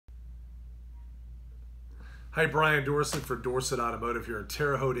Hi, Brian Dorsett for Dorsett Automotive here in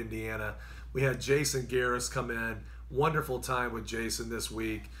Terre Haute, Indiana. We had Jason Garris come in. Wonderful time with Jason this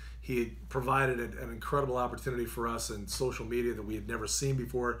week. He provided an incredible opportunity for us in social media that we had never seen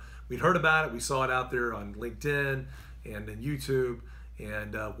before. We'd heard about it. We saw it out there on LinkedIn and in YouTube.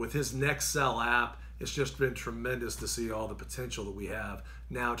 And with his Nexcel app, it's just been tremendous to see all the potential that we have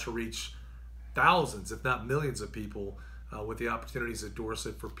now to reach thousands, if not millions of people with the opportunities at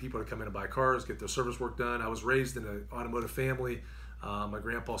Dorsett for people to come in and buy cars, get their service work done. I was raised in an automotive family. My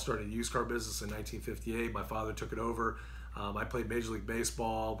grandpa started a used car business in 1958. My father took it over. I played Major League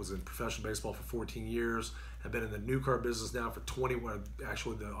Baseball, was in professional baseball for 14 years. I've been in the new car business now for 21,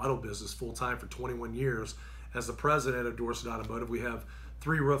 actually the auto business full-time for 21 years. As the president of Dorsett Automotive, we have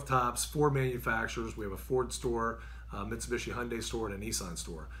 3 rooftops, 4 manufacturers. We have a Ford store, Mitsubishi Hyundai store, and a Nissan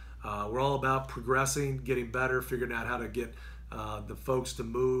store. We're all about progressing, getting better, figuring out how to get the folks to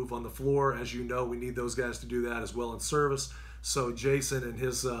move on the floor. As you know, we need those guys to do that as well in service. So Jason and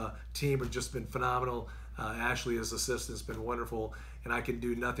his team have just been phenomenal. Ashley, his assistant, has been wonderful. And I can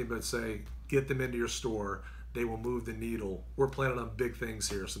do nothing but say, get them into your store. They will move the needle. We're planning on big things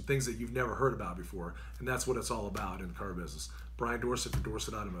here, some things that you've never heard about before. And that's what it's all about in the car business. Brian Dorsett for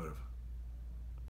Dorsett Automotive.